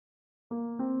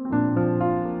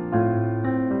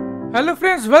Hello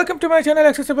friends, welcome to my channel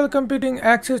Accessible Computing,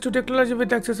 Access to Technology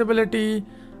with Accessibility.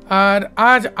 আর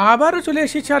আজ আবারও চলে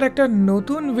এসেছি আর একটা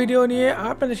নতুন ভিডিও নিয়ে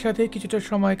আপনাদের সাথে কিছুটা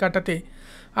সময় কাটাতে।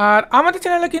 আর আমাদের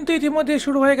চ্যানেলে কিন্তু ইতিমধ্যে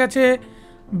শুরু হয়ে গেছে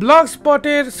ব্লগ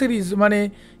স্পটের সিরিজ, মানে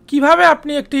কিভাবে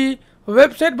আপনি একটি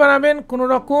ওয়েবসাইট বানাবেন কোনো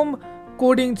রকম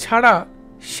কোডিং ছাড়া,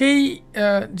 সেই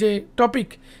যে টপিক,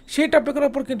 সেই টপিকের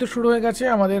ওপর কিন্তু শুরু হয়ে গেছে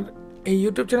আমাদের এই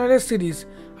ইউটিউব চ্যানেলের সিরিজ।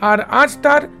 আর আজ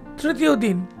তার তৃতীয়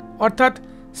দিন, অর্থাৎ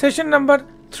সেশন নাম্বার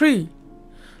 3।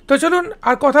 তো চলুন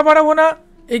আর কথা বাড়াবো না,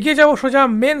 এগিয়ে যাবো সোজা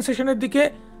মেন সেশনের দিকে।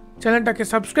 চ্যানেলটাকে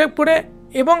সাবস্ক্রাইব করে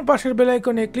এবং পাশের বেল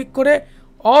আইকনে ক্লিক করে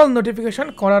অল নোটিফিকেশন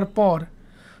করার পর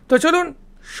তো চলুন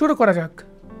শুরু করা যাক।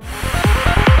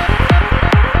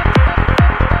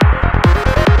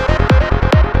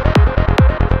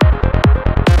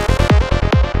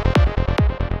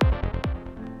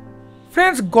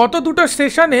 ফ্রেন্ডস, গত দুটো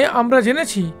সেশনে আমরা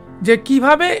জেনেছি যে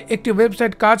কিভাবে একটি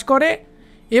ওয়েবসাইট কাজ করে,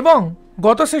 এবং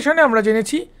গত সেশনে আমরা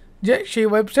জেনেছি যে সেই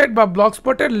ওয়েবসাইট বা ব্লগ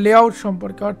স্পটের লেআউট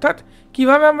সম্পর্কে, অর্থাৎ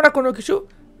কিভাবে আমরা কোনো কিছু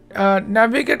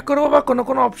ন্যাভিগেট করব বা কোনো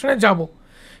অপশানে যাব,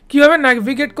 কিভাবে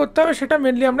ন্যাভিগেট করতে হবে সেটা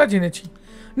মেনলি আমরা জেনেছি।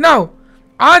 নাও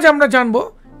আজ আমরা জানবো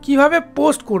কিভাবে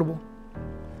পোস্ট করব।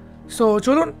 সো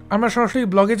চলুন আমরা সরাসরি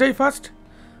ব্লগে যাই ফার্স্ট।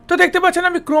 তো দেখতে পাচ্ছেন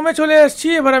আমি ক্রোমে চলে আসছি,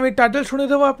 এবার আমি টাইটেল শুনে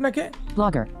দেবো আপনাকে।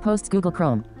 Blogger post Google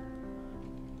Chrome.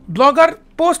 Blogger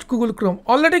post Google Chrome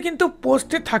already কিন্তু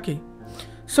পোস্টে থাকে।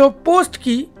 সো পোস্ট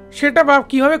কি সেটা বা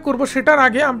কীভাবে করবো সেটার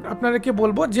আগে আপনাদেরকে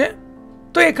বলবো যে,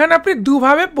 তো এখানে আপনি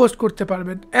দুভাবে পোস্ট করতে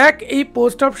পারবেন। এক, এই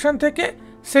পোস্ট অপশান থেকে,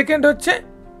 সেকেন্ড হচ্ছে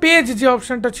পেজ, যে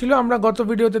অপশানটা ছিল আমরা গত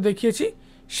ভিডিওতে দেখিয়েছি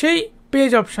সেই পেজ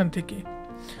অপশান থেকে।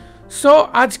 সো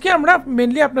আজকে আমরা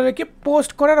মেনলি আপনাদেরকে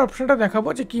পোস্ট করার অপশানটা দেখাবো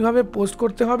যে কিভাবে পোস্ট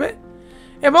করতে হবে,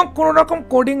 এবং কোনো রকম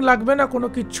কোডিং লাগবে না, কোনো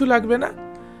কিচ্ছু লাগবে না।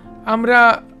 আমরা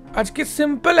আজকে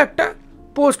সিম্পল একটা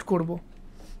পোস্ট করব।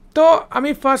 তো আমি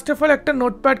ফার্স্ট অফ অল একটা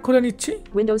নোটপ্যাড খুলে নিচ্ছি,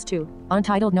 উইন্ডোজ 2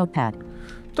 আনটাইটেলড নোটপ্যাড।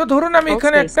 তো ধরুন আমি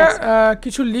এখানে একটা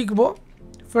কিছু লিখব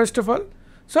ফার্স্ট অফ অল।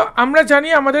 সো আমরা জানি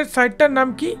আমাদের সাইটটার নাম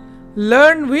কি,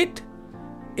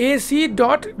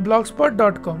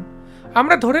 learnwithac.blogspot.com।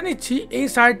 আমরা ধরে নিচ্ছি এই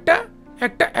সাইটটা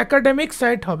একটা একাডেমিক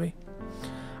সাইট হবে।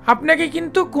 আপনাকে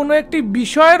কিন্তু কোনো একটি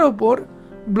বিষয়ের ওপর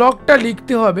ব্লগটা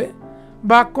লিখতে হবে,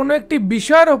 বা কোনো একটি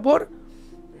বিষয়ের ওপর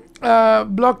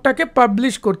ব্লগটাকে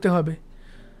পাবলিশ করতে হবে।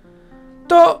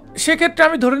 তো সেক্ষেত্রে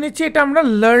আমি ধরে নিচ্ছি এটা আমরা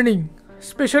লার্নিং,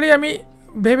 স্পেশালি আমি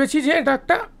ভেবেছি যে এটা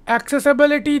একটা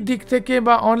অ্যাক্সেসিবিলিটি দিক থেকে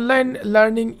বা অনলাইন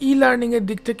লার্নিং, ই লার্নিংয়ের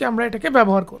দিক থেকে আমরা এটাকে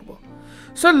ব্যবহার করব।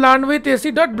 সো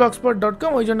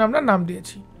learnwithac.blogspot.com, ওই জন্য আমরা নাম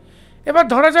দিয়েছি। এবার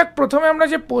ধরা যাক প্রথমে আমরা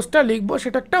যে পোস্টটা লিখবো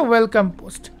সেটা একটা ওয়েলকাম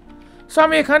পোস্ট। সো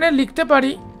আমি এখানে লিখতে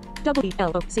পারি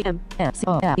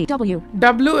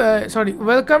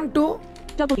welcome to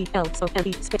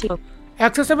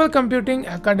Accessible Computing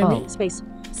Academy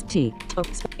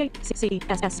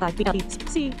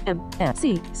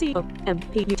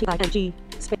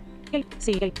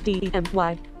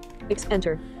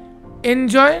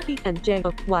enjoy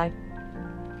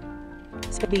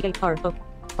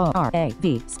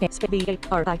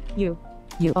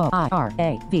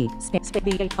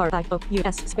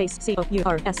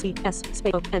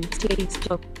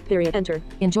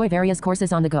Enjoy various courses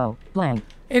on the go. Blank.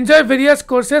 Enjoy various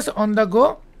courses on the go.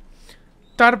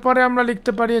 তারপরে আমরা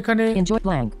লিখতে পারি এখানে Enjoy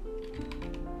blank.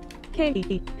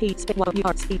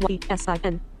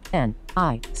 N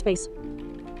I space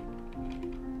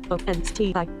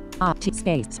T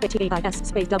space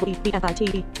space W B F I T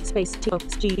space T O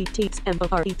G D T M O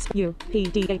R E U P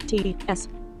D A T S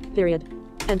period.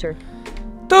 Enter.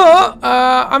 তো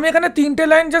আমি এখানে 3টে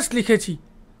line just লিখেছি।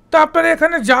 তো আপনারা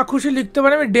এখানে যা খুশি লিখতে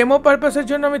পারেন, আমি ডেমো পারপাসের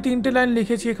জন্য আমি 3টে লাইন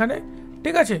লিখেছি এখানে,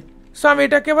 ঠিক আছে। সো আমি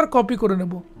এটাকে এবার কপি করে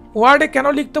নেব। ওয়ার্ডে কেন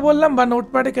লিখতে বললাম বা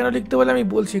নোটপ্যাডে কেন লিখতে বললাম আমি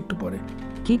বলছি একটু পরে।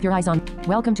 Keep your eyes on.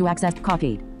 Welcome to Access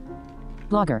Copy.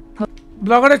 Blogger.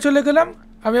 ব্লগারে চলে গেলাম।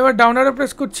 আমি এবার ডাউন অ্যারো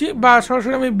প্রেস করছি, বা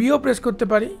সরাসরি আমি বিও প্রেস করতে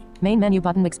পারি। Main menu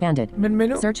button expanded. Main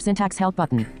menu. Search syntax help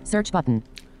button. Search button.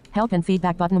 Help and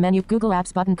feedback button menu. Google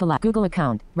Apps button. Google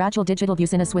account. Rachel digital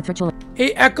business with ritual. এই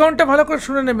অ্যাকাউন্টটা ভালো করে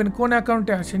শুনে নেবেন কোন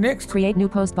অ্যাকাউন্টে আছে। Next, Create new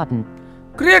post button.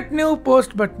 Create new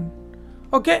post button.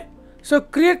 ওকে, so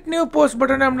create new post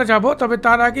বাটনে আমরা যাব। তবে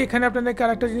তার আগে এখানে আপনাদেরকে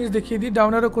আরেকটা জিনিস দেখিয়ে দিই,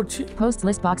 ডাউন অ্যারো করছি। Post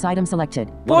list box item selected.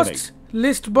 Post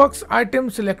list box item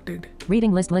selected.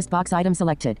 Reading list box item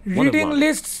selected. Reading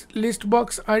lists list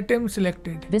box item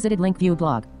selected. Visited link view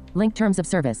blog. Link terms of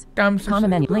service. Terms of Comma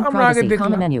menu. service. Link আমরা আগে privacy. Comma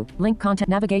দেখলাম। menu. Link content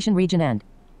navigation region end.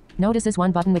 Notices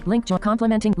one button with link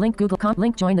complementing link Google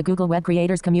link join the Google Web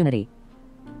Creators Community.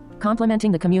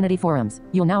 Complementing the community forums.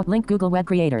 You'll now link Google Web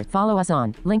Creator. Follow us on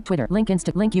link Twitter, link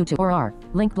Insta, link YouTube or our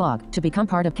link blog to become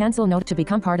part of cancel note to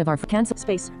become part of our cancel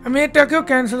space. আমি এটাকেও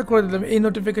cancel করে দিলাম এই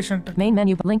নোটিফিকেশনটা। Main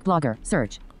menu link blogger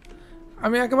search.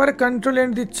 আমি একেবারে control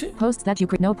and দিচ্ছি। Posts that you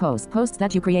create no posts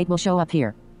that you create will show up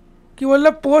here. কি বললো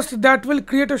post that will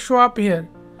create a show up here.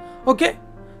 ওকে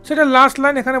সেটা লাস্ট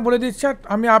লাইন এখানে বলে দিচ্ছি।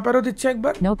 আমি আবারও দিচ্ছি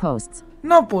একবার No posts.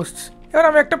 No posts. এবার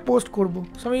আমি একটা পোস্ট করব,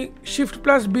 সো আমি শিফট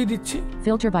প্লাস বি দিচ্ছি।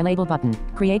 Filter by label button.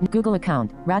 Create Google account.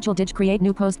 Rachel Dij create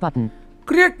new post button.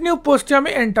 Create new পোস্টে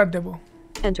আমি enter Dev.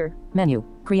 Enter. Menu.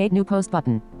 Create new post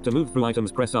button. To move through items,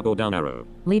 press up or down arrow.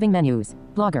 Leaving menus.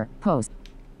 Blogger. Post.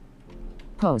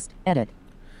 Post. Edit.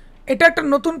 এটা একটা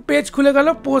নতুন page খুলে গেল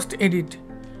post edit.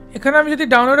 এখানে আমি যদি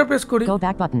ডাউন অ্যারো প্রেস করি Go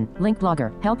back button. Link blogger.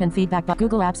 Help and feedback button.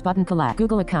 Google Apps button collab.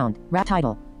 Google account. Rat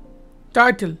title.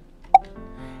 Title,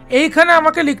 এইখানে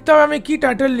আমাকে লিখতে হবে আমি কি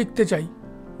টাইটেল লিখতে চাই,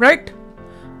 রাইট?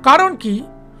 কারণ কি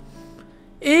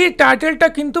এই টাইটেলটা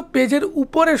কিন্তু পেজের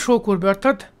উপরে শো করবে,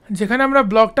 অর্থাৎ যেখানে আমরা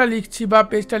ব্লগটা লিখছি বা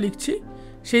পেজটা লিখছি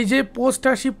সেই যে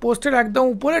পোস্টটা সেই পোস্টের একদম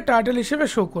উপরে টাইটেল হিসেবে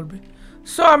শো করবে।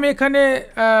 সো আমি এখানে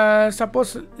সাপোজ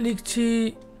লিখছি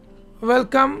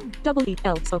ওয়েলকাম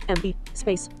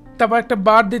space তারপর একটা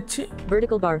বার দিচ্ছি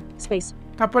vertical bar space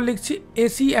তারপর লিখছি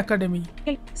AC academy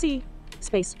C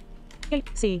space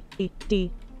C E D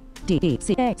D E C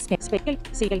A space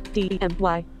C A D E M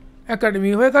Y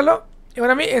academy হয়ে গেল। এবার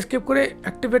আমি এসকেপ করে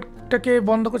অ্যাক্টিভেটটাকে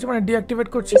বন্ধ করছি, মানে ডিঅ্যাক্টিভেট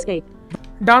করছি। escape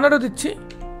ডাউন অ্যারো দিচ্ছি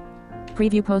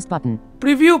preview post button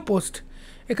preview post.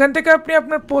 এখান থেকে আপনি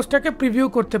আপনার পোস্টটাকে প্রিভিউ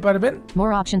করতে পারবেন।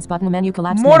 more options button menu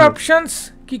collapse মোর menu. অপশনস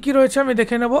কি কি রয়েছে আমি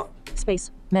দেখে নেব। Space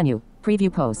menu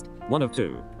preview post 1 of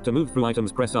 2. To move through items,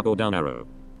 press up or down arrow.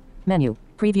 menu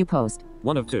preview post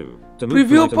 1 of 2. To move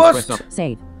Preview through items, post. press up.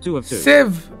 save 2 of 2. Save,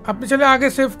 আপনি চাইলে আগে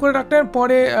save করে রাখলেন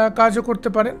পরে কাজও করতে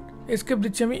পারেন। এসকেপ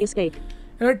দিচ্ছি আমি, escape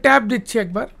এবার ট্যাব দিচ্ছি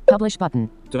একবার publish button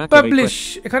To activate, publish.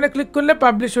 এখানে ক্লিক করলে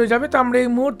পাবলিশ হয়ে যাবে, তো আমরা এই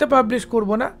মুহূর্তে পাবলিশ করব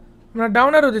না, আমরা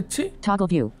ডাউন অ্যারো দিচ্ছি। toggle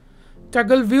view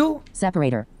ট্যাগল view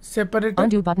separator separate.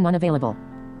 undo button unavailable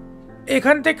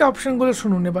এখান থেকে অপশনগুলো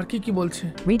শুনুন এবার কি কি বলছে।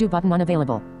 redo button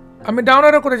unavailable আমি ডাউন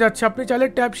অ্যারো করে যাচ্ছি, আপনি চাইলে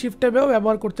ট্যাব শিফট ট্যাবেও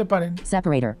ব্যবহার করতে পারেন।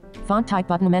 separator font type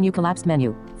button menu collapsed menu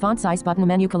font size button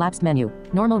menu collapsed menu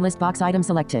normal list box item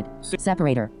selected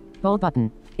separator bold button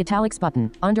italics button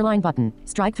underline button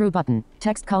strike through button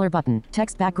text color button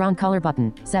text background color button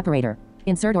separator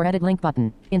insert or edit link button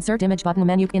insert image button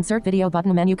menu insert video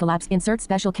button menu collapse insert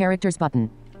special characters button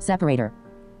separator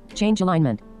change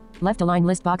alignment left align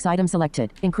list box item selected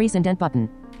increase indent button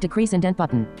decrease indent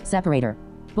button separator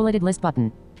bulleted list button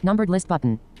numbered list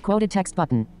button quoted text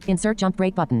button insert jump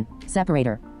break button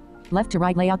separator left to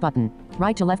right layout button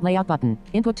right to left layout button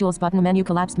input tools button menu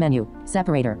collapsed menu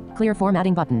separator clear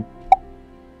formatting button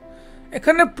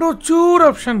এখানে প্রচুর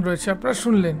option রয়েছে আপনারা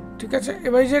শুনলেন, ঠিক আছে?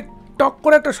 এবার যে টক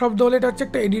করে একটা শব্দ হলো এটা হচ্ছে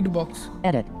একটা এডিট বক্স।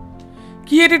 edit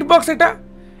কি এডিট বক্স এটা?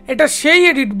 এটা সেই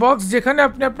এডিট বক্স যেখানে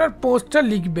আপনি আপনার পোস্টটা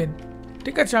লিখবেন,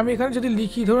 ঠিক আছে? আমি এখানে যদি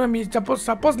লিখি, ধরুন আমি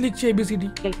সাপোজ লিখছি ABCD,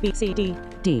 A B C D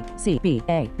D C B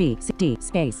A B C D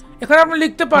space এখানে আপনি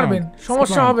লিখতে পারবেন,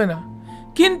 সমস্যা হবে না।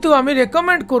 কিন্তু আমি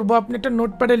রেকমেন্ড করব আপনি একটা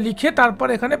নোটপ্যাডে লিখে তারপর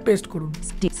এখানে পেস্ট করুন।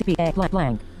 D C B A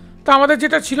blank তো আমাদের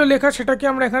যেটা ছিল লেখা সেটাকে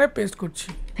আমরা এখানে পেস্ট করছি।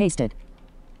 pasted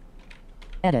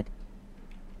edit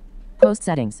post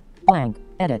settings blank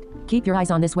edit keep your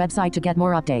eyes on this website to get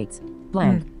more updates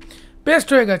blank paste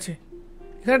হয়ে গেছে।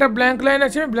 এখানে একটা ব্ল্যাঙ্ক লাইন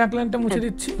আছে, আমি ব্ল্যাঙ্ক লাইনটা মুছে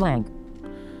দিচ্ছি, blank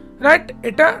রাইট?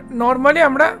 এটা নর্মালি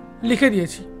আমরা লিখে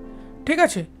দিয়েছি, ঠিক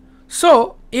আছে? সো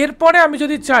এরপরে আমি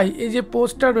যদি চাই এই যে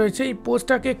পোস্টটা রয়েছে এই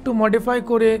পোস্টটাকে একটু মডিফাই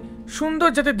করে সুন্দর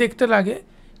যাতে দেখতে লাগে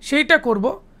সেইটা করব।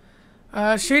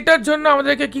 সেইটার জন্য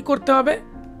আমাদেরকে কি করতে হবে?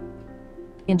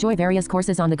 enjoy various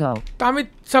courses on the go তা আমি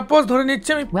সাপোজ ধরে নিচ্ছি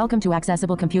আমি welcome to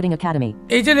accessible computing academy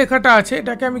এই যে লেখাটা আছে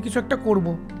এটাকে আমি কিছু একটা করব।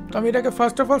 তো আমি এটাকে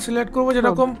ফার্স্ট অফ অল সিলেক্ট করব,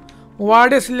 যেরকম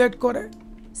ওয়ার্ডে সিলেক্ট করে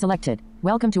selected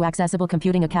welcome to accessible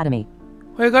computing academy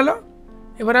হয়ে গেল।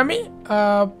 এবার আমি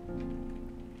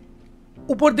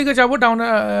উপর দিকে যাব, ডাউন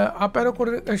আপ অ্যারো করে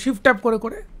শিফট ট্যাব করে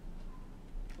করে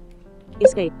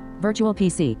escape virtual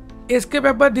PC এসকেপ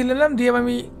একবার দিলাম, দিয়ে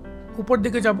আমি উপর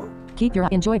দিকে যাব। keep your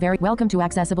enjoy very welcome to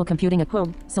accessible computing at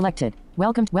home selected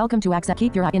welcome to access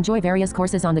keep your enjoy various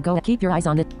courses on the go keep your eyes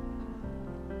on the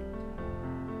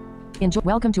enjoy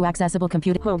welcome to accessible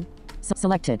computing home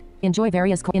selected enjoy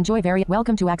various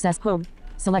welcome to access home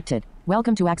selected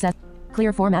welcome to access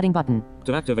clear formatting button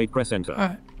To activate, press enter.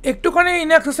 একটুখানি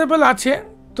ইনঅ্যাক্সেসিবল আছে,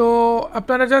 তো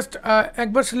আপনারা just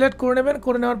একবার select করে নেবেন,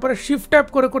 করে নেওয়ার পরে শিফট ট্যাব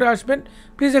করে করে আসবেন।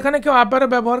 প্লিজ এখানে কেউ আবারও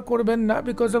ব্যবহার করবেন না,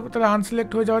 বিকজ অফ তাহলে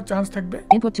আনসিলেক্ট হয়ে যাওয়ার চান্স থাকবে।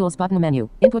 input tools button menu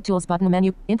input tools button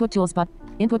menu input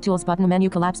tools button menu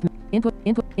collapse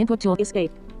input tool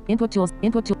Input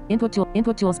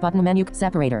tools button menu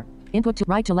separator. Input to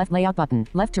right to left layout button.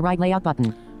 Left to right layout button.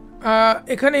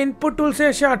 এখানে input টুলসে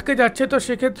এসে আটকে যাচ্ছে, তো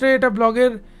সেক্ষেত্রে এটা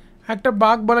ব্লগের একটা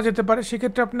bug বলা যেতে পারে।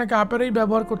 সেক্ষেত্রে আপনাকে আপারেই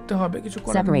ব্যবহার করতে হবে, কিছু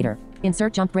করার নেই। Separator.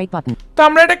 Insert jump break button. তো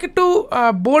আমরা এটাকে একটু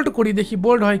বোল্ড করি, দেখি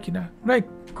বোল্ড হয় কিনা। Right,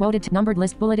 Quoted numbered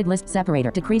list bulleted list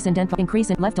separator. Decrease indent increase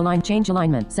in left align change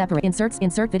alignment. Separate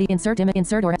insert video insert image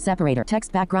insert or separator. Text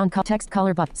background text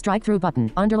color button. Strike through button.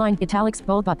 Underline italics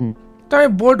bold button. তো আমি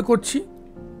bold করছি।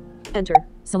 Enter.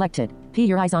 Selected. P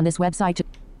your eyes on this website to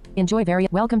enjoy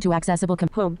welcome to accessible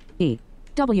home. E.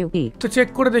 তো check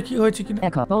করে দেখি হয়েছে কিনা।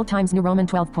 Echo bold times New Roman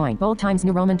 12 point. Bold times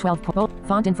New Roman 12 point. Bold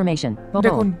font information. Bold.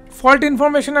 দেখুন font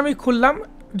information আমি খুললাম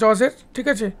জজের, ঠিক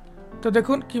আছে। তো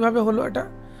দেখুন কিভাবে হলো এটা।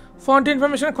 ফন্ট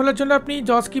ইনফরমেশন খোলার জন্য আপনি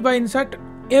জজ কি বা ইনসার্ট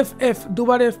F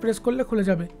দুবার F প্রেস করলে খুলে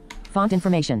যাবে। Font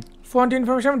information. Font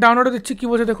information download দিচ্ছি, কি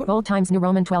বলছে দেখুন। Bold times New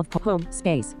Roman 12 home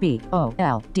space B O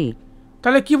L D.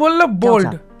 তাহলে কি বললো,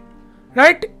 বোল্ড।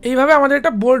 রাইট, এইভাবে আমাদের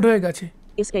এটা বোল্ড হয়ে গেছে।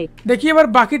 Escape. দেখি এবার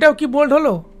বাকিটাও কি বোল্ড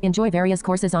হলো। Enjoy various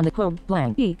courses on the home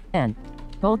blank E N.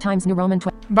 Bold times New Roman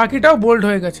 12. বাকিটাও bold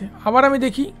হয়ে গেছে। আবার আমি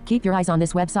দেখি। Keep your eyes on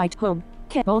this website home.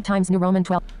 Bold times New Roman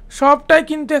 12. সবটাই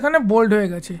কিন্তু এখানে বোল্ড হয়ে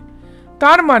গেছে।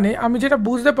 তার মানে আমি যেটা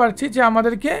বুঝতে পারছি যে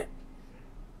আমাদেরকে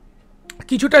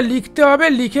কিছুটা লিখতে হবে,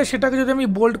 লিখে সেটাকে যদি আমি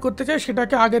বোল্ড করতে চাই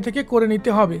সেটাকে আগে থেকে করে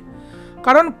নিতে হবে,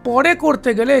 কারণ পরে করতে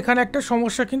গেলে এখানে একটা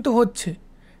সমস্যা কিন্তু হচ্ছে,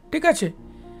 ঠিক আছে।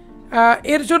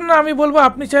 এর জন্য আমি বলবো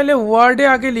আপনি চাইলে ওয়ার্ডে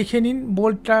আগে লিখে নিন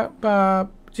বোল্ডটা, বা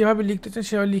যেভাবে লিখতে চান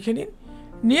সেভাবে লিখে নিন,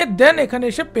 নিয়ে দেন এখানে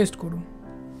এসে পেস্ট করুন।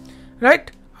 রাইট,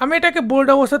 আমি এটাকে বোল্ড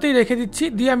অবস্থাতেই রেখে দিচ্ছি,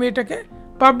 দিয়ে আমি এটাকে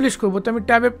পাবলিশ করবো। তো আমি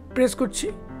ট্যাবে প্রেস করছি,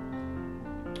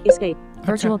 Escape.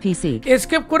 Virtual PC.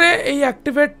 এসকেপ করে এই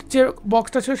অ্যাক্টিভেট যে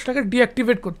বক্সটা ছিল সেটাকে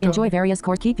ডিঅ্যাক্টিভেট করতে হবে। Enjoy various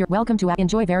course. Keep your welcome to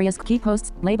enjoy various key posts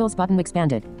labels button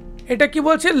expanded. এটা কি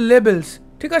বলছে, লেবেলস,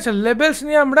 ঠিক আছে। লেবেলস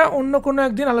নিয়ে আমরা অন্য কোনো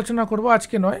একদিন আলোচনা করব,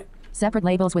 আজকে নয়। Separate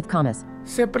labels with commas.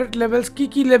 Separate labels,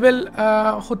 কি লেবেল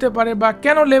হতে পারে বা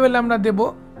কেন লেবেল আমরা দেব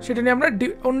সেটা নিয়ে আমরা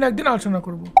অন্য একদিন আলোচনা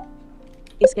করব।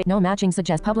 Escape. No matching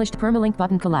suggest published permalink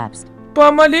button collapsed.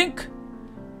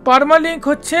 পার্মালিঙ্ক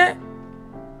হচ্ছে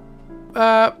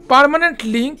পার্মানেন্ট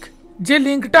লিঙ্ক, যে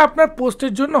লিঙ্কটা আপনার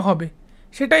পোস্টের জন্য হবে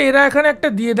সেটা এরা এখানে একটা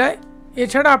দিয়ে দেয়।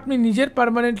 এছাড়া আপনি নিজের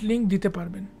পার্মানেন্ট লিঙ্ক দিতে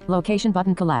পারবেন। Location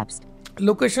button collapsed.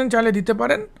 লোকেশন চাইলে দিতে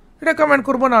পারেন, রেকমেন্ড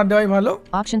করব না দেওয়াই ভালো।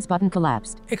 Options button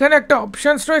collapsed. এখানে একটা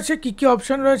অপশনস রয়েছে, কি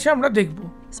অপশন রয়েছে আমরা দেখব।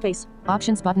 Space.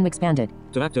 Options button expanded.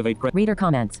 To activate press Reader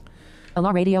comments.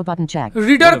 Allow radio button check.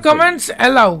 Reader comments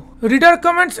allow. Reader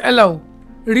comments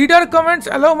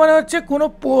allow মানে হচ্ছে কোনো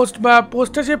পোস্ট বা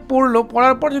পোস্টটা সে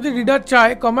পড়ার পর যদি রিডার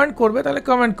চায় কমেন্ট করবে তাহলে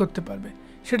কমেন্ট করতে পারবে।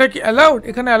 সেটা কি অ্যালাউড?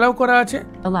 এখানে অ্যালাউ করা আছে।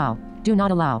 Allow. Do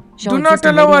not allow. Do not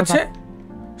allow আছে।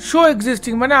 শো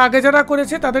এক্সিস্টিং মানে আগে যারা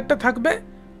করেছে তাদেরটা থাকবে,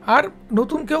 আর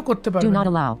নতুন কেউ করতে পারবে। Do not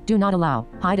allow. Do not allow.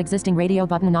 Hide existing radio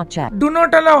button not checked. Do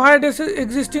not allow hide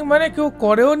existing মানে কেউ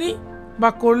করেও নি বা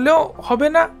করলেও হবে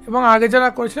না, এবং আগে যারা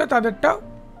করেছিল তাদেরটাও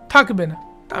থাকবে না।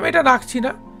 তো আমি এটা রাখছি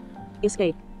না।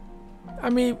 Escape.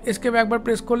 আমি এসকেপ একবার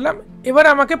প্রেস করলাম। এবার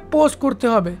আমাকে পোস্ট করতে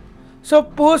হবে। সো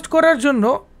পোস্ট করার জন্য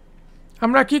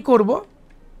আমরা কি করব,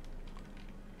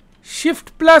 শিফট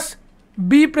প্লাস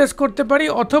বি প্রেস করতে পারি,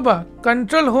 অথবা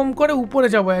কন্ট্রোল হোম করে উপরে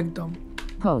যাব একদম।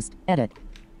 Post. Edit.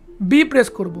 বি প্রেস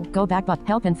করব। Go back button.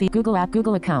 Help and feed Google app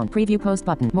Google account. Preview post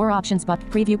button. More options button.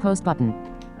 Preview post button.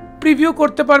 Preview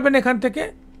করতে পারবেন এখান থেকে।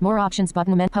 More options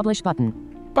button. Publish button.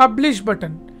 Publish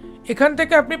button, এখান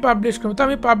থেকে আপনি publish করুন। তো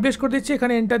আমি পাবলিশ করে দিচ্ছি,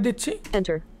 এখানে এন্টার দিচ্ছি।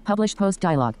 Enter. Publish post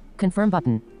dialog. Confirm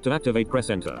button. To activate press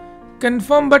enter.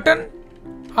 Confirm button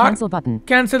R Cancel button.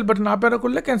 Cancel button. আপনারা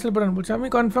করলে ক্যান্সেল বাটন বলছে, আমি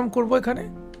কনফার্ম করব এখানে।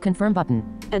 Confirm button.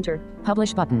 Enter.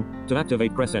 Publish button. To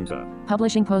activate press enter.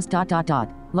 Publishing post ...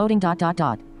 Loading ...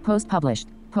 Post published.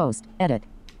 Post. Edit.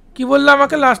 কি বললো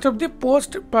আমাকে last of the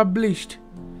post published,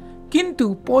 কিন্তু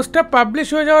পোস্টটা পাবলিশ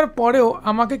হয়ে যাওয়ার পরেও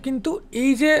আমাকে কিন্তু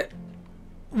এই যে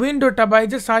উইন্ডোটা বা এই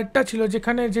যে সাইটটা ছিল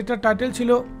যেখানে যেটা টাইটেল ছিল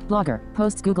Blogger.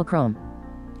 Posts Google Chrome.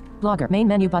 Blogger. Main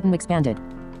menu button expanded.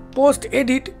 Post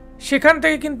edit, সেখান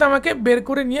থেকে কিন্তু আমাকে বের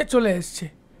করে নিয়ে চলে এসছে,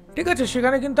 ঠিক আছে।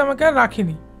 সেখানে কিন্তু আমাকে আর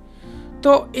রাখিনি।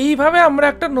 তো এইভাবে আমরা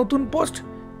একটা নতুন পোস্ট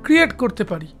ক্রিয়েট করতে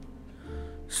পারি।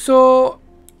 সো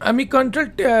আমি কন্ট্রোল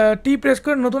টি প্রেস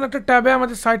করে নতুন একটা ট্যাবে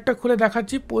আমাদের সাইটটা খুলে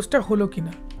দেখাচ্ছি পোস্টটা হলো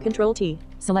কিনা। Control T.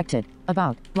 Selected.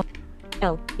 About.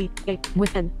 L E A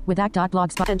with N with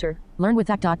act.blogspot. Enter. Learn with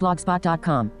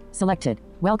act.blogspot.com. Selected.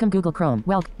 Welcome Google Chrome.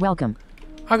 Welcome.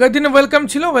 আগের দিনে ওয়েলকাম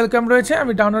ছিল, ওয়েলকাম রয়েছে।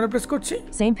 আমি ডাউনলোডে প্রেস করছি।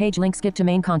 Same page link skip to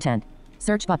main content.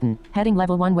 Search button. Heading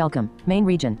level 1 welcome. Main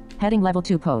region. Heading level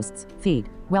 2 posts. Feed.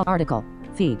 Article.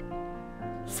 Feed.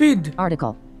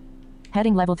 Article.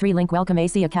 Heading level 3 link welcome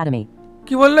AC Academy.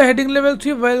 কি বললো, heading level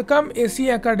 3 welcome AC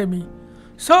academy.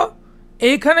 So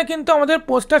এইখানে কিন্তু আমাদের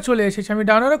পোস্টটা চলে এসেছে। আমি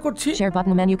download করছি। Share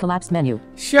button menu collapsed menu.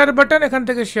 Share button, এখান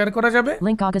থেকে শেয়ার করা যাবে।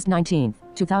 Link August 19th,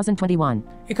 2021.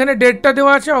 এখানে ডেটটা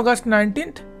দেওয়া আছে অগাস্ট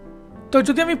 19th। তো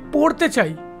যদি আমি পড়তে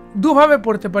চাই দুভাবে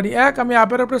পড়তে পারি। এক, আমি আপ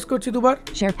অ্যারো প্রেস করছি দুবার।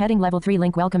 Share heading level 3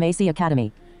 link welcome AC Academy.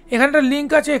 এখানটা লিংক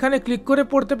আছে, এখানে ক্লিক করে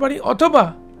পড়তে পারি, অথবা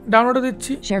ডাউনলোড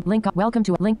দিচ্ছি। Shared link welcome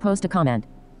to link post a comment.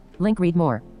 Link read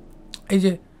more. এই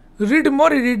যে রিড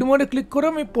মোরে ক্লিক করে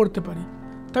আমি পড়তে পারি।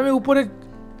 তো আমি উপরে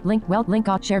link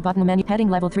share button menu heading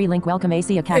level 3 link welcome AC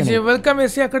এই যে Academy. ওয়েলকাম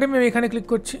এসি একাডেমি, আমি এখানে ক্লিক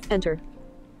করছি। Enter.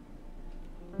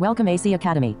 Welcome AC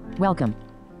Academy. Welcome.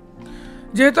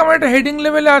 যেহেতু আমার এটা হেডিং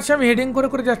লেভেলে আছে, আমি হেডিং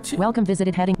করে যাচ্ছি। Welcome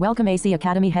visited heading welcome AC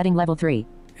Academy heading level 3.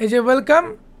 এই যে ওয়েলকাম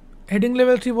হেডিং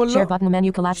লেভেল 3 বললো। Share button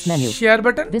menu collapsed menu. Share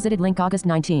button. Visited link August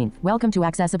 19th. Welcome to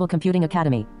Accessible Computing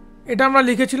Academy. এটা আমরা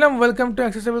লিখেছিলাম welcome to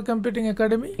accessible computing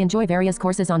academy. Enjoy various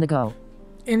courses on the go.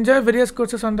 Enjoy various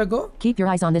courses on the go. Keep your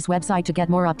eyes on this website to get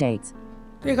more updates.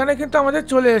 তো এখানে কিন্তু আমাদের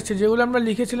চলে এসেছে, যেগুলো আমরা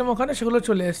লিখেছিলাম ওখানে সেগুলো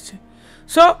চলে এসেছে।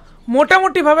 সো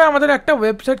মোটামুটিভাবে আমাদের একটা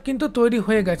ওয়েবসাইট কিন্তু তৈরি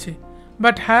হয়ে গেছে।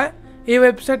 বাট হ্যাঁ, এই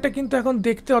ওয়েবসাইটটা কিন্তু এখন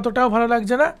দেখতে অতটাও ভালো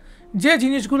লাগছে না। যে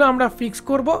জিনিসগুলো আমরা ফিক্স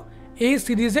করব এই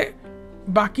সিরিজে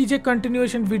বাকি যে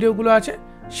কন্টিনিউয়েশন ভিডিওগুলো আছে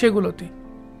সেগুলোতে।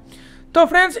 তো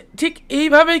ফ্রেন্ডস, ঠিক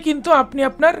এইভাবেই কিন্তু আপনি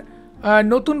আপনার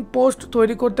নতুন পোস্ট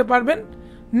তৈরি করতে পারবেন।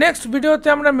 নেক্সট ভিডিওতে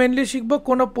আমরা মেনলি শিখব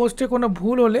কোনো পোস্টে কোনো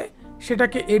ভুল হলে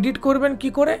সেটাকে এডিট করবেন কি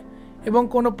করে এবং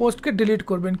কোনো পোস্টকে ডিলিট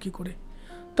করবেন কি করে।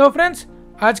 তো ফ্রেন্ডস,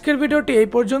 আজকের ভিডিওটি এই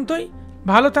পর্যন্তই।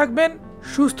 ভালো থাকবেন,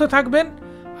 সুস্থ থাকবেন,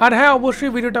 আর হ্যাঁ,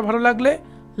 অবশ্যই ভিডিওটা ভালো লাগলে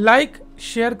লাইক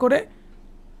শেয়ার করে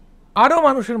আরও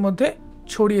মানুষের মধ্যে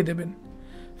ছড়িয়ে দেবেন।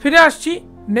 ফিরে আসছি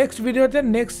নেক্সট ভিডিওতে,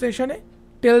 নেক্সট সেশনে।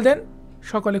 টেল দেন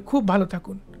সকলে খুব ভালো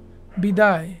থাকুন।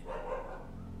 বিদায়।